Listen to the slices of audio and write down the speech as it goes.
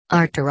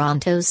Our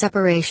Toronto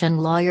separation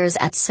lawyers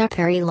at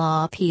Separy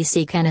Law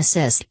PC can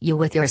assist you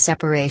with your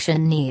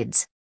separation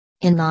needs.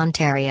 In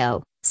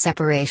Ontario,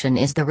 separation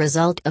is the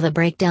result of a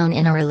breakdown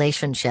in a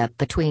relationship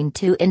between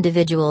two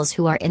individuals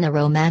who are in a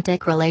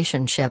romantic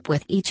relationship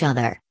with each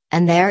other,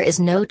 and there is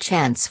no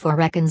chance for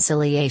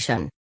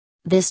reconciliation.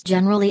 This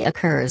generally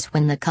occurs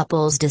when the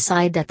couples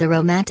decide that the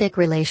romantic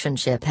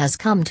relationship has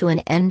come to an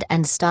end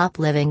and stop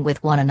living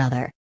with one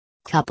another.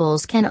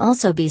 Couples can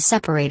also be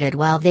separated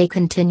while they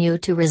continue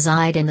to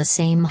reside in the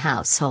same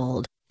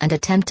household, and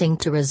attempting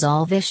to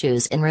resolve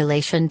issues in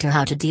relation to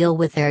how to deal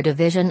with their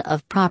division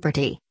of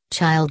property,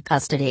 child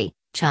custody,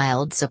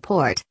 child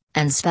support,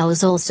 and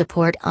spousal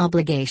support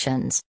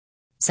obligations.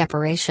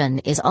 Separation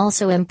is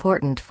also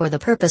important for the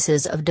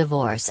purposes of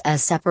divorce,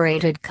 as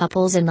separated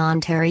couples in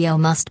Ontario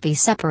must be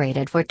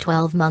separated for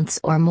 12 months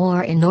or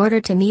more in order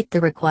to meet the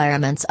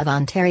requirements of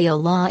Ontario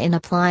law in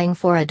applying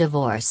for a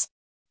divorce.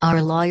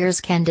 Our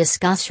lawyers can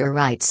discuss your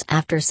rights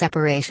after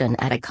separation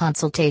at a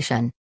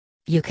consultation.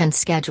 You can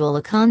schedule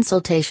a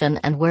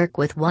consultation and work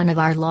with one of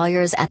our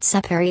lawyers at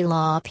Separy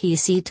Law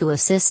PC to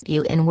assist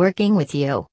you in working with you.